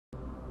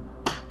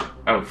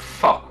Oh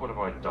fuck, what have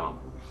I done?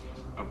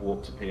 I've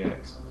warped to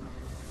PX.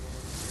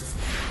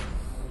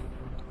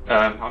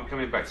 I'm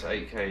coming back to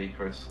 8K,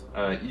 Chris.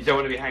 You don't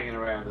want to be hanging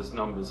around as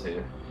numbers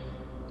here.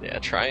 Yeah,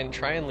 try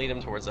and lead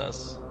him towards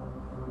us.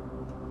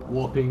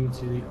 Warping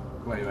to the...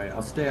 Wait,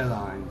 I'll stay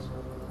aligned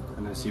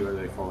and then see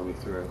whether they follow me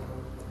through.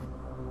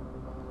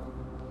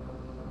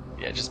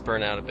 Yeah, just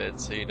burn out a bit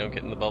so you don't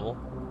get in the bubble.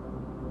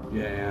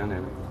 Yeah, I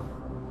know.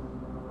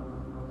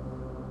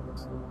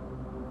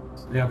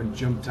 They haven't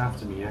jumped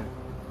after me yet.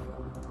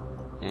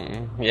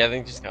 Yeah, I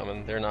think just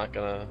coming. They're not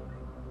gonna...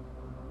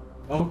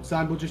 Oh,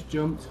 Symbol just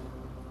jumped.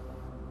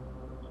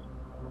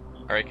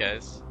 Alright,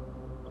 guys.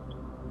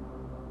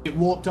 It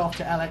warped off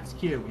to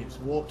LXQ. It's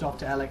warped off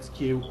to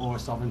LXQ or a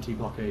Sovereignty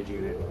blockade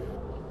unit.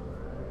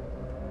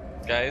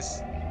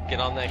 Guys, get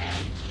on that...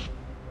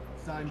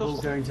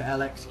 Symbol going to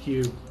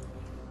LXQ.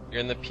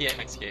 You're in the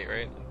PX gate,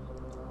 right?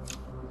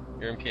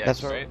 You're in PX,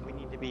 That's where right? we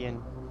need to be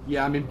in.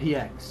 Yeah, I'm in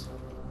PX.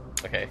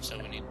 Okay. So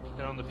we need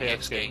They're on the PX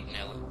PX gate gate.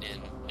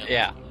 and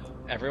Yeah.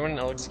 Everyone in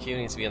LXQ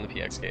needs to be on the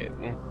PX gate.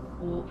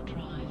 Warp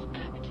drive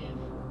active.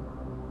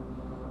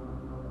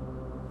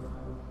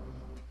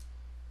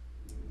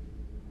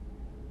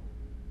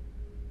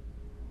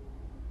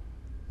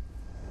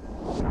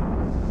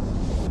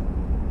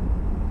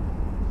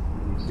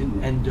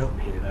 Didn't end up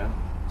here though.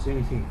 It's the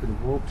only thing it could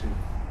have warped to.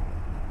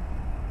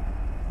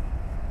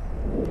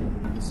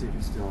 Let's see if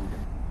it's still on.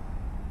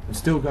 I've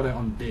still got it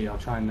on D. I'll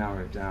try and narrow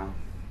it down.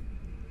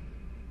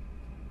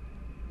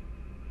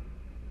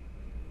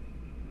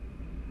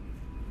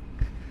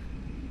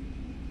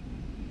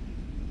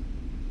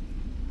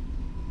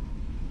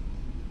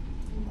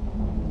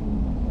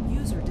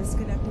 User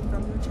disconnected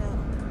from your channel.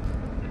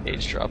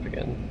 Age drop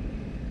again.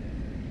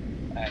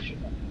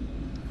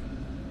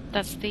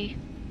 That's the...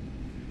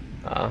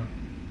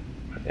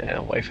 Yeah,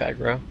 wife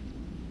aggro.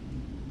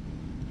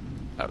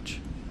 Ouch.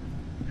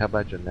 How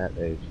about your net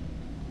age?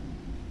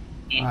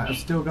 Alright, I've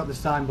still got the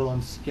symbol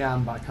on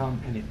scan, but I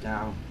can't pin it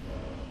down.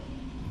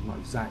 I'm not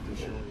exactly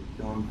sure where he's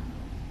gone.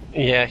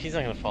 Yeah, he's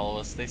not gonna follow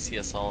us. They see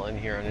us all in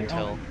here on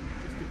intel. Oh,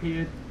 just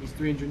appeared. He's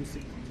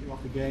 362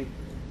 off the gate.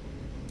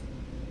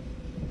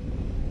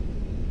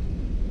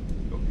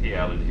 Got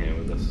PL in here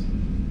with us.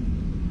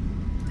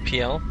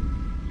 PL?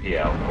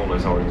 PL, all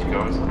those orange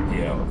guys on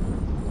PL.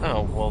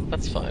 Oh, well,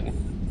 that's fine.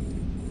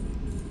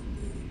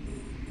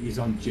 He's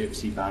on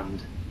Gypsy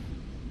Band.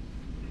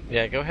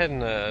 Yeah, go ahead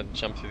and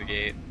jump through the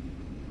gate.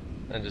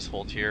 And just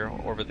hold here,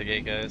 orbit the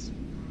gate, guys.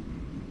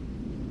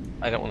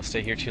 I don't want to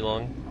stay here too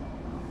long.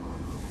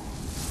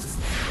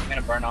 I'm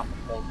gonna burn off the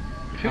full.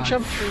 Who Fine.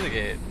 jumped through the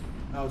gate?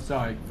 Oh,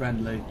 sorry,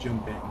 friendly,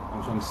 jumping. I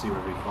was trying to see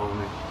whether he followed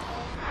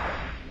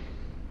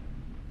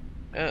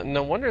me.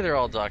 No wonder they're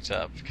all docked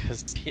up,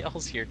 because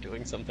PL's here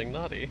doing something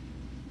naughty.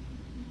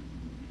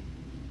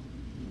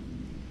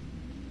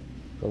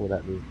 What would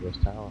that mean for this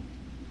tower?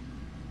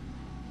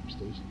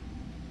 Station.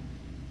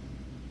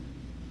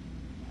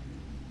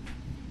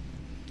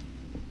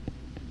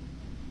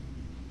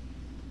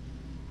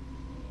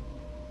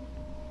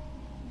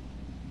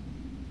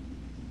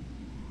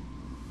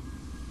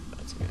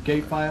 That's good.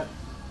 Gate fire.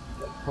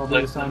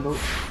 Probably the symbol.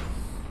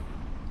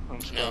 I'm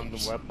scanning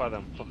the web by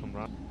them fucking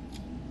right.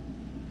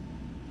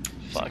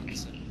 Fuck.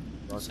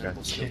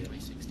 Sample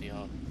 360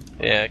 off.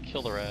 Yeah,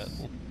 kill the rat.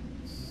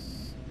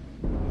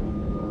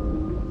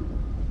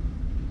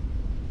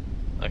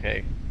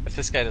 Okay, if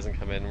this guy doesn't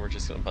come in, we're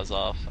just gonna buzz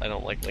off. I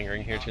don't like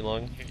lingering here too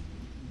long.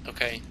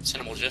 Okay,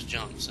 Cinnamal just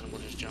jumped.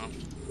 Cinnamal just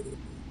jumped.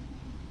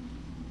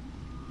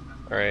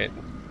 Alright.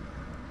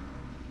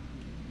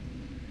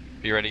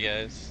 Be ready,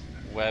 guys.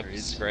 Web,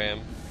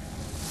 scram.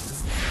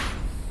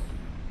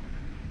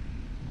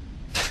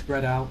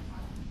 Spread out.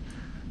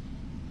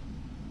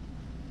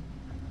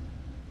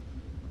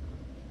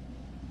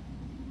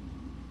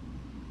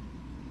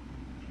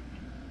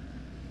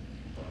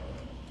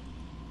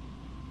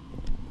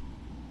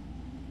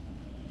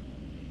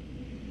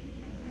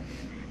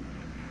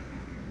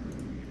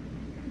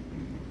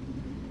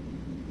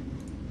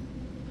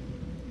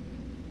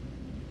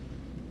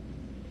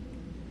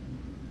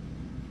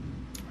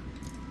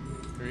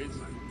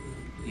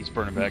 He's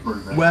burning back.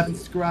 Web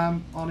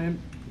scram on him.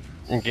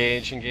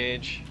 Engage,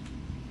 engage.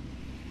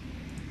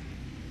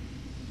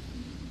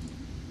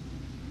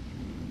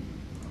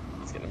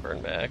 He's gonna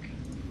burn back.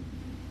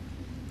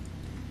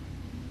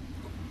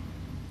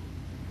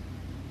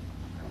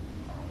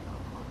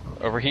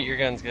 Overheat your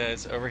guns,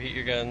 guys. Overheat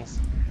your guns.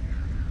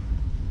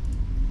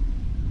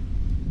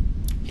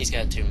 He's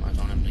got too much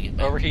on him to get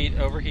back. Overheat,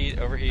 overheat,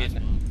 overheat.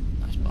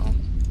 Nice bomb.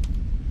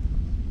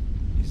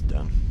 He's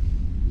done.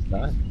 He's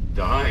dying.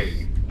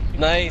 Dying.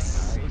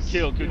 Nice.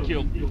 Kill, good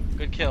kill.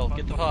 Good kill.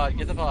 Get the pod,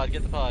 get the pod,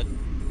 get the pod.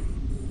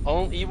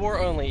 Ewar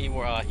only,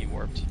 Ewar. Ah, he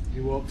warped. He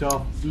walked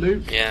off.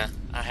 Luke. Yeah,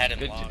 I had him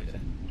Good, logged.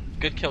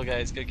 good kill,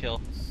 guys. Good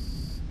kill.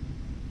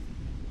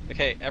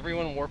 Okay,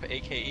 everyone warp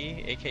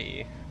AKE,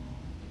 AKE.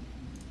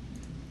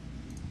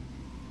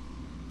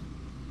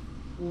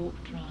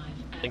 Warp drive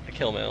I think the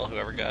kill mail,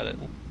 whoever got it.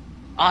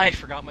 I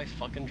forgot my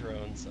fucking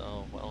drones.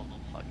 Oh, well,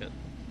 fuck it.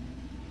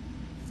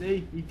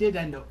 See, he did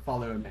end up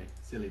following me,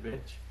 silly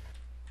bitch.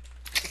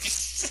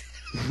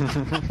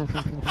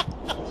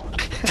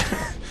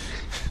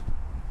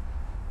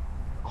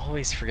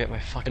 Always forget my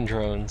fucking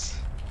drones.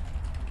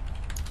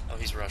 Oh,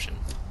 he's Russian.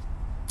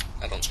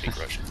 I don't speak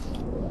Russian.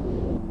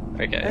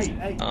 Alright guys,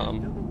 Hey,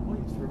 double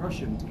points for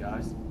Russians,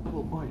 guys.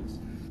 Double points.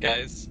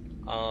 guys,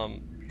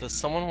 does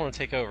someone want to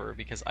take over?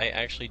 Because I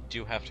actually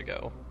do have to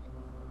go.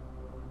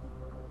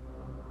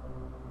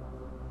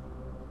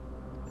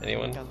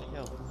 Anyone?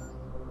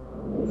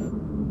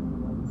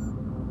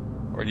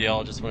 Or do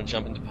y'all just want to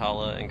jump into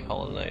Pala and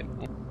call it a night?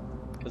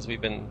 Because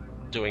we've been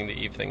doing the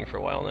Eve thing for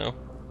a while now.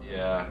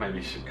 Yeah, maybe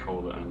you should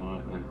call it a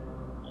night then.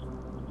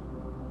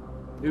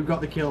 Who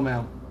got the kill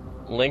mail?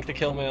 Link the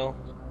kill mail.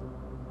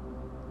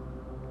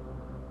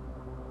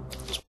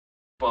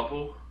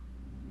 Bubble.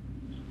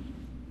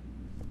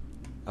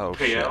 Oh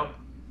PL.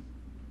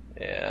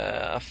 shit.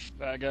 Yeah.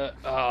 Bagger.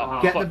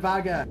 Get the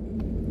bagger.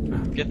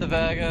 Get the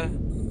Vaga.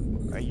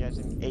 Are you guys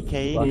in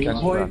AKE?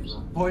 Broadcast Point, wraps.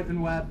 point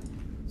and web.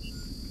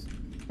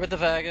 With the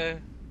Vaga.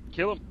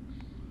 Kill him.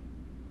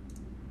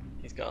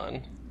 He's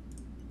gone.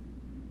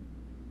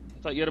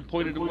 I thought you had a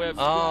pointed web.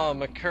 Oh,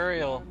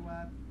 Mercurial. Point and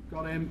web.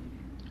 Got him.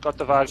 Got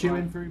the vibe.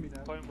 Chewing through me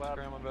though. Point web.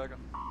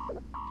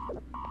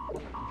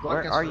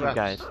 Where are you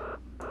guys?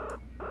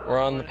 We're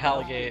on the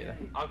Palagate.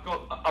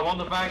 I'm on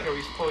the bagger,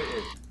 he's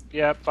pointed.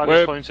 Yeah,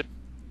 Bagger's pointed.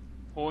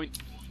 Point.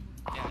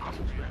 Yeah, I got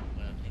some ground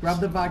web. Grab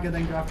the bagger,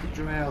 then go after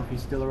Dramail if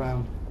he's still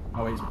around.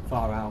 Oh, he's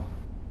far out.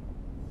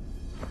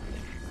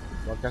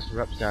 Broadcast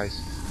reps, guys.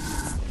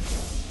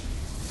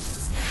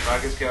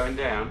 Bagger's going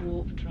down.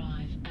 Warp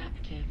drive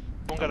active.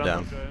 Don't get down.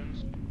 on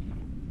drones.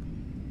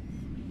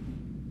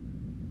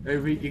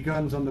 Overheat your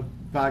guns on the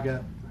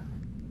bagger.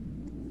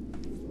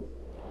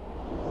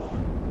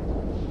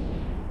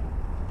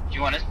 Do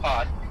you want his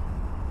pod?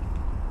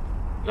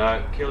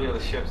 No, kill the other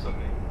ships on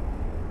me.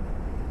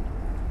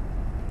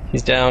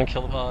 He's down,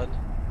 kill the pod.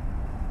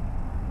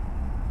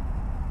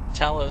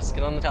 Talos,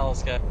 get on the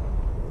Talos guy.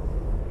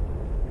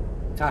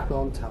 Tackle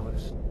on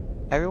Talos.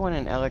 Everyone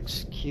in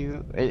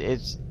LXQ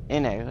it's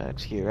in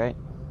LXQ, right?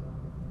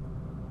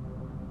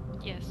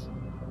 Yes.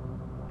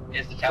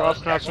 Is the Cross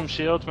Talos grab some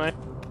shields, mate.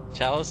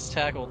 Talos is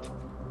tackled.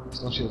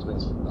 It's not shields, but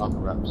it's armor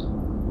reps.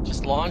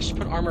 Just launch,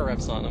 put armor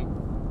reps on him.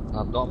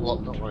 I've got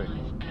blocked, Warp don't worry.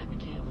 drive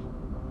active.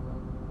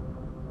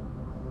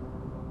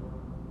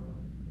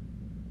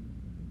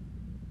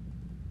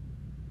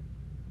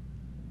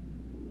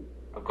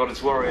 I've got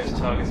his warriors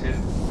targeted.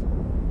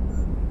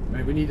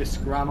 Mate, we need a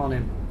scram on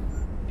him.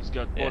 He's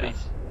got Yeah.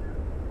 bodies.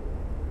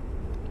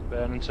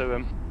 Burn into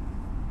him.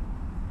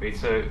 Me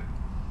too.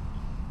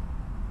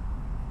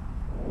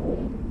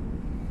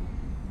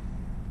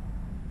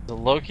 The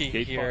Loki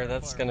Gate here, fire,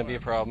 that's fire, gonna be a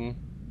fire. problem.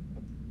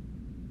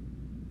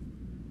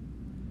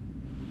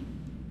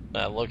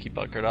 Loki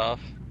bunkered off.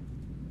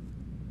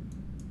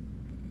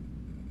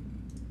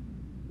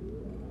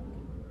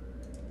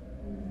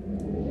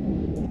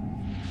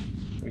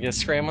 We get a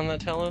scram on that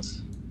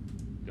Talos?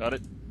 Got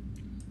it.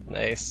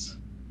 Nice.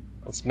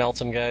 Let's melt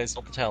him, guys.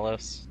 Melt the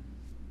Talos.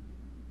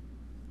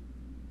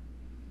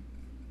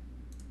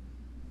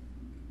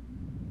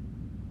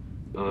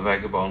 Another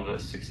vagabond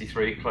at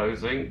 63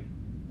 closing.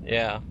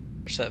 Yeah.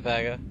 Push that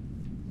Vaga.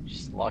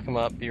 Just lock him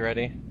up, be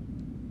ready.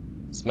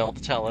 Smelt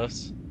the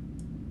Talos.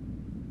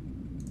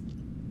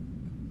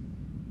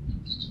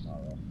 Just far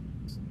off.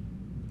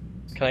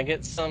 Can I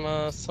get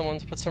some, someone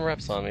to put some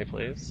reps on me,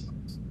 please?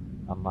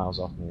 I'm miles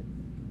off, mate.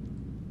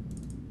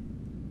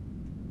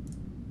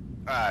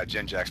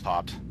 Gen Jack's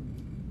popped.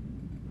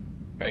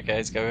 Alright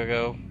guys, go, go,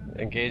 go.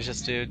 Engage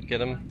this dude,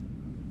 get him.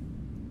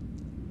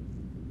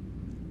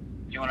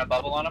 Do you want a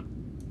bubble on him?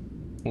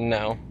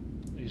 No.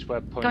 He's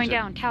web pointed. Going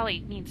down.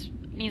 Tally needs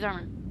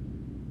armor.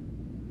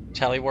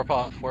 Tally, warp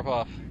off, warp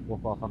off.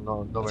 Walk off, I'm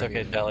not. It's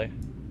okay, Tally.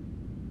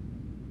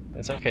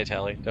 It's okay,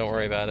 Tally. Don't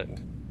worry about it.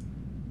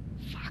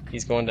 Fuck.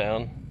 He's going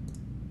down.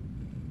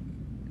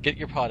 Get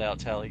your pod out,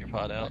 Tally. Your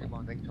pod out.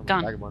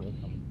 Done.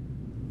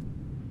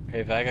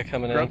 Okay, Vaga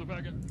coming Grab the in.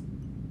 Bagger.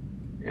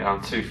 Yeah,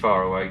 I'm too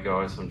far away,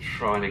 guys. I'm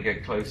trying to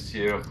get close to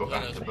you. I've got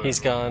afterburn. He's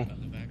gone.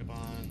 Got the vagabond.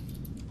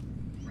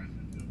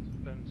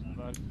 Burn some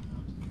bad.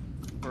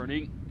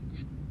 Burning.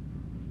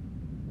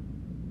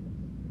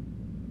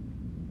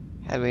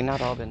 Had we not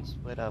all been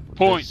split up,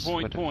 Point, this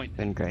point, would've point.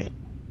 been great.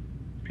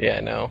 Yeah,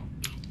 I know.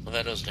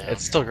 Levetto's down.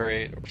 It's still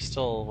great. We're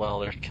still, well,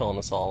 they're killing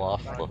us all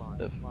off.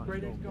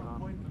 Brady's got a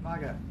point in the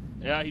bagger.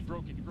 Yeah, he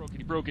broke it, he broke it,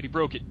 he broke it, he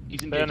broke it.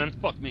 He's engaging. Burning.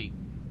 Fuck me.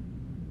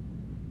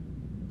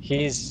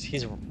 He's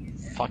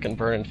fucking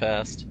burning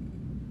fast.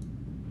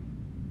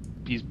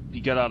 He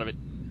got out of it.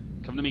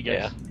 Come to me,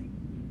 guys. Yeah.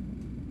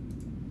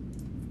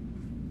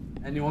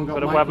 Anyone got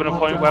Put a Michael weapon of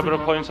point, Hopkins? weapon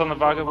of points on the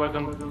Vaga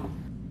weapon.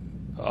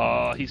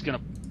 He's gonna.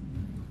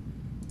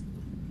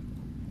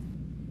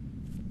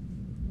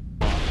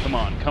 Come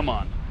on, come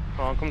on.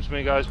 Come on, come to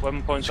me, guys.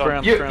 Weapon points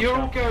on. You're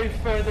all going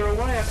further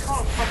away. I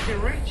can't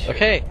fucking reach you.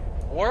 Okay,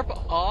 warp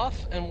off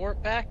and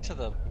warp back to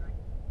them.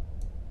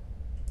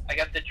 I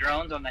got the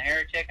drones on the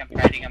heretic. I'm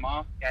fighting him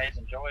off. Guys,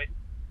 enjoy.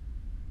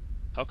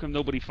 How come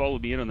nobody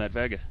followed me in on that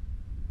Vega?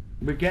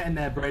 We're getting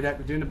there, Bradek.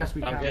 We're doing the best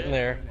we can. I'm getting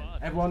there.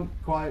 Everyone,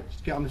 quiet.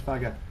 Just get on this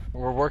Vega.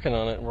 We're working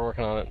on it. We're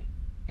working on it.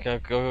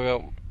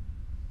 Go.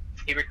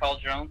 He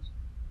recalled drones.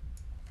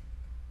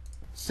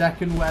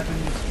 Second weapon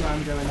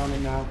scram going on it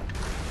now.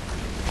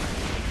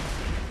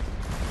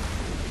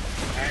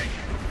 Alright.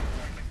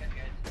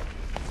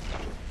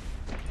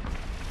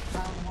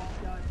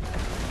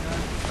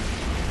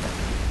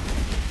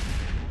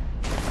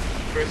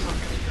 Chris, I'm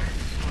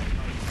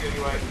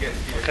going to get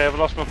to you. Okay, I've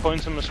lost my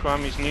points on the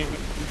scram. He's Newton.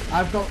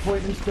 I've got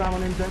point and scram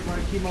on him. Don't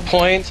worry. Keep on.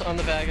 Point on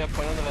the Vega.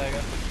 Point on the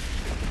Vega.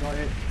 Got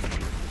it.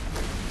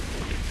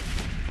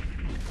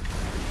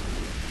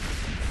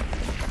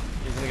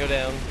 He's gonna go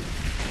down.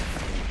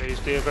 Okay, he's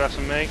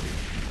de-aggressing me.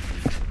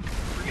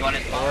 You want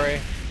his Don't worry.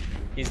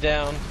 He's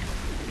down.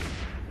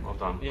 Well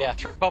done. Yeah,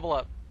 bubble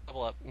up.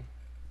 Bubble up.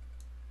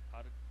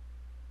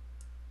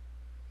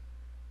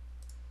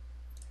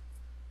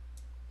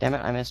 Damn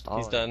it, I missed all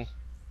He's of done. it.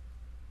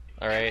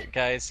 Alright,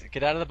 guys,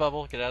 get out of the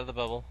bubble. Get out of the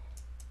bubble.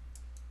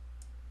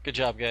 Good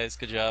job, guys.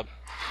 Good job.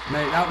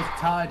 Mate, that was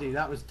tidy.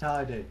 That was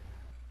tidy.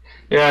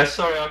 Yeah,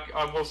 sorry,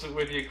 I wasn't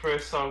with you,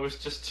 Chris. I was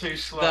just too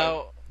slow.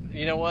 No,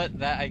 you know what?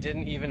 That I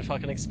didn't even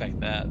fucking expect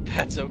that.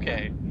 That's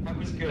okay. That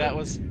was good. That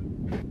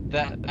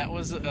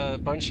was a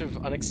bunch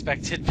of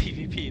unexpected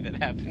PvP that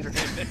happened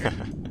right there.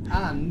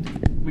 And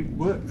we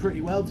worked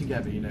pretty well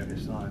together, you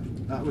notice,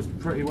 like. That was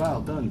pretty well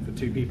done for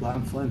two people that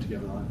haven't flown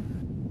together, like.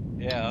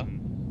 Yeah.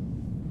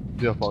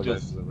 Do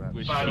apologize to the rep.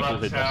 Which Bad people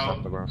luck, did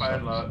Tal. the ground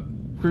Bad stops. luck.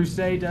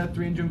 Crusader,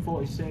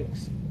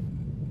 346.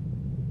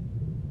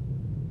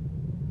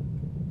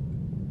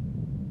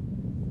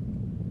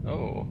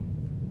 Oh.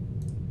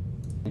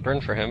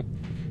 Burn for him.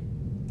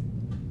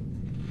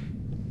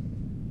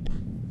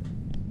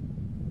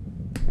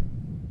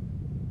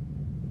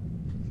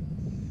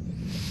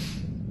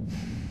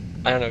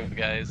 I don't know,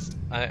 guys.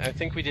 I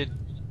think we did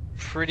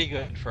pretty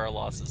good for our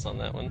losses on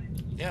that one.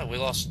 Yeah, we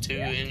lost 2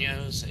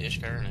 Inyos,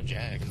 Ishkar, and a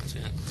Jag. That's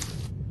it.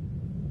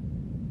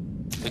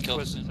 We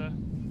killed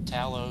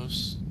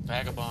Talos,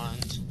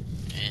 Vagabond,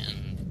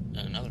 and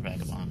another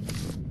Vagabond.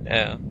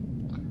 Yeah.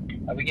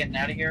 Are we getting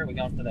out of here? Or are we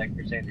going for that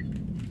Crusader?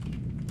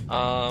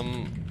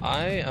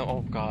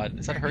 Oh god,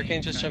 is that a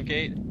hurricane just jump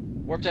gate?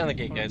 Warp down the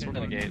gate, guys. Warp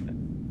down the gate.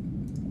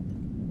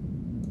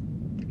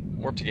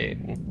 Warp to gate.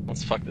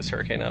 Let's fuck this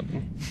hurricane up.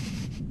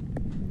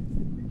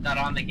 Not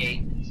on the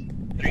gate.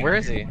 Where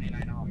is he?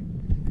 329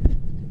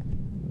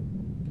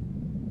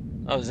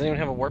 Oh, does anyone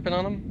have a warping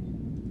on him?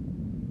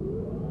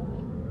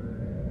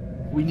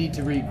 We need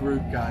to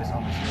regroup, guys,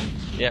 honestly.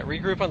 Yeah,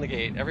 regroup on the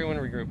gate. Everyone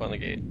regroup on the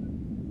gate.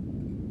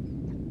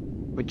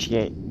 Which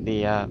gate?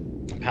 The,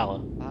 Pala.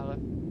 Pala?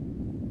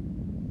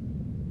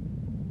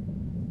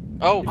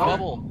 Oh,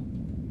 bubble!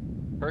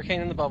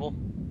 Hurricane in the bubble.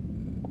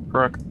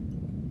 Correct.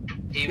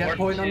 He Get warped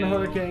point on the to-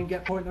 hurricane,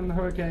 get point on the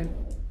hurricane.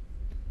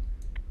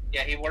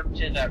 Yeah, he warped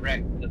to that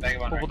wreck, the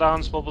Vagabond Bubble wreck.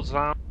 down, bubbles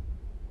down.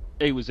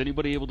 Hey, was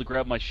anybody able to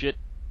grab my shit?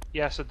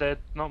 Yes, I did.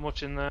 Not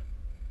much in there.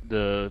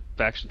 The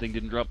faction thing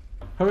didn't drop.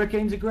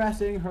 Hurricane's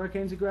aggressing,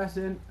 hurricane's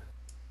aggressing.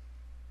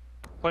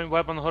 Point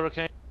web on the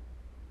hurricane.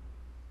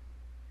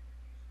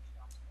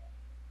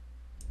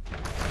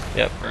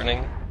 Yep,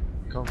 burning.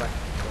 Come back.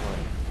 Don't worry.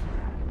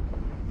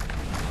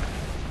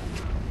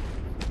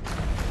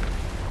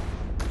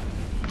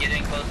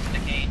 Getting close to the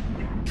gate.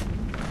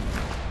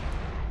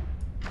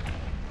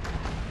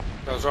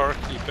 Those are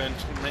keep in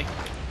me.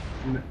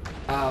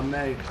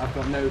 Mate, I've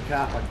got no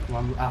cap.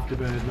 I'm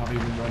afterburner's not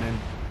even running.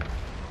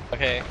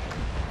 Okay.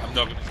 I'm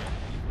not gonna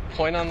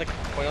Point on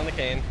the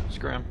cane.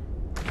 Scram.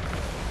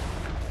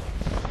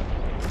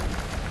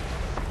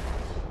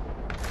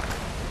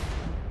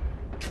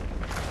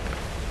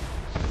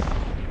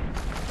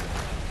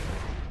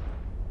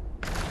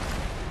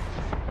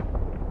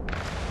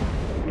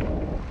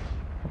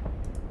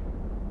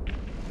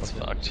 That's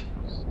fucked.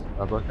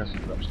 I broadcast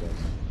it upstairs.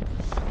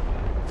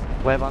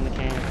 Web on the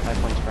cane, 5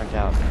 points burnt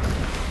out.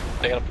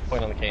 I got a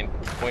point on the cane.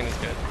 Point is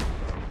good.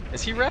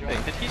 Is he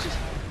repping? Did he just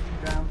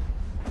Down.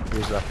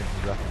 He's repping,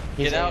 he's repping.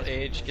 get out,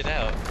 Age? Get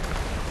out.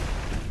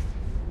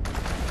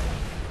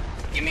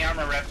 Give me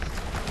armor reps.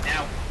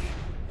 Now.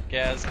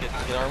 Gaz, get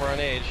armor on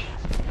Age.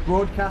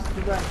 Broadcast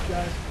the rest,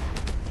 guys.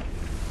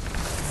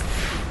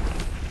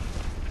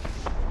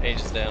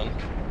 Age is down.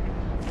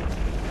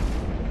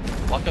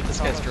 Lock up this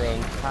guy's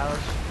drone.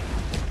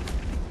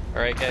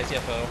 Alright guys,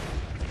 YFO.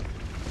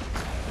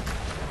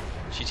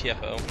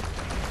 GTFO.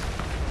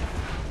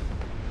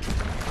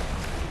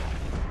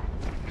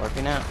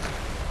 Working out.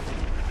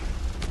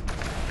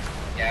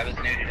 Yeah, I was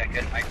neutered. I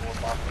couldn't make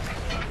warp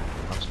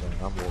off. I'm staying,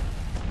 I'm warped.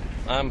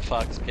 I'm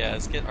fucked,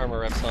 Gaz. Get armor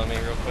reps on me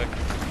real quick.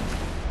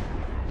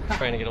 I'm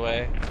trying to get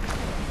away.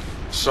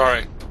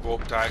 Sorry,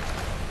 warp tag.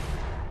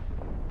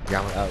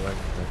 Gamma outrun.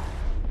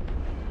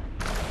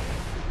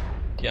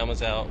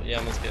 Yama's out.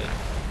 Yama's good.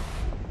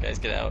 Guys,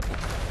 get out.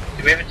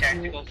 Do we have a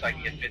tactical so I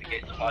can get through the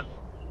gate spot?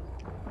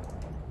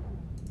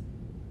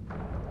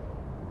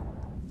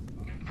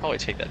 Probably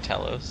take that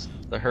Talos.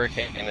 The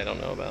Hurricane I don't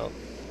know about.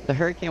 The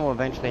Hurricane will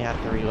eventually have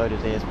to reload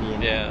his ASB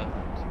and Yeah.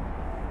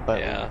 but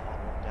Yeah.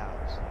 no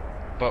doubts.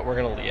 But we're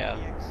gonna, yeah.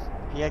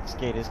 PX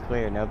gate is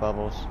clear, no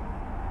bubbles.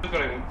 We've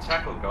got him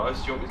tackled, guys.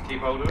 Do you want me to keep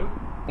hold of him?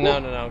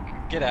 No.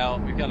 Get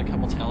out. We've got a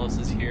couple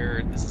Taluses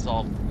here. This is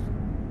all.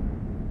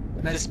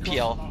 This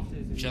PL.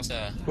 Just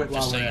Quit while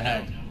just so we're you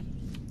ahead. know,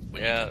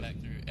 when Yeah. you go back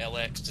through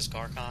LX to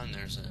Scarcon,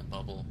 there's a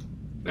bubble.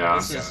 No,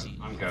 This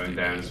I'm going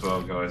down as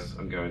well, guys.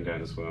 I'm going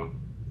down as well.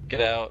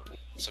 Get out.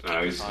 So No,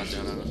 keep he's- your eyes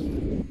down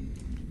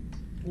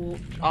on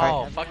it.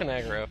 Oh, fucking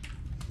aggro.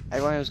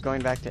 Everyone who's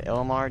going back to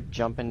Ilmar,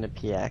 jump into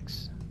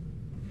PX.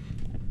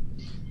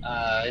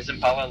 Is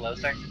Impala low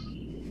sec?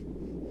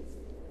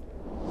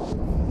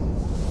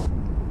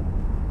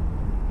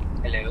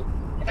 Hello?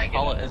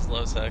 Impala is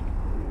low sec.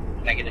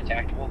 Can I get a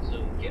tactical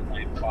to get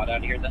my pod out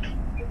of here then?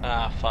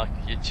 Ah, fuck.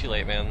 You're too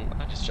late, man.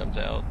 I just jumped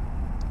out.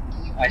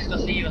 I still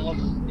see you in low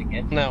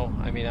again. No,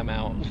 I mean, I'm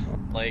out.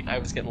 Like, I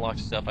was getting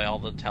locked up by all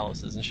the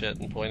Taluses and shit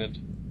and pointed.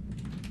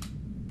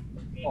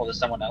 Oh, does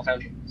someone else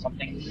have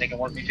something they can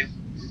work me to?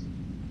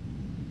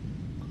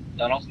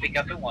 Don't all speak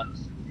up at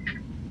once.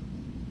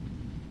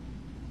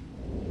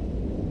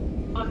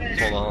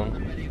 Hold on.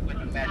 With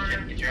the bad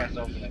shit, get your ass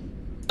over there.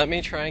 Let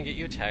me try and get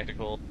you a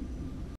tactical.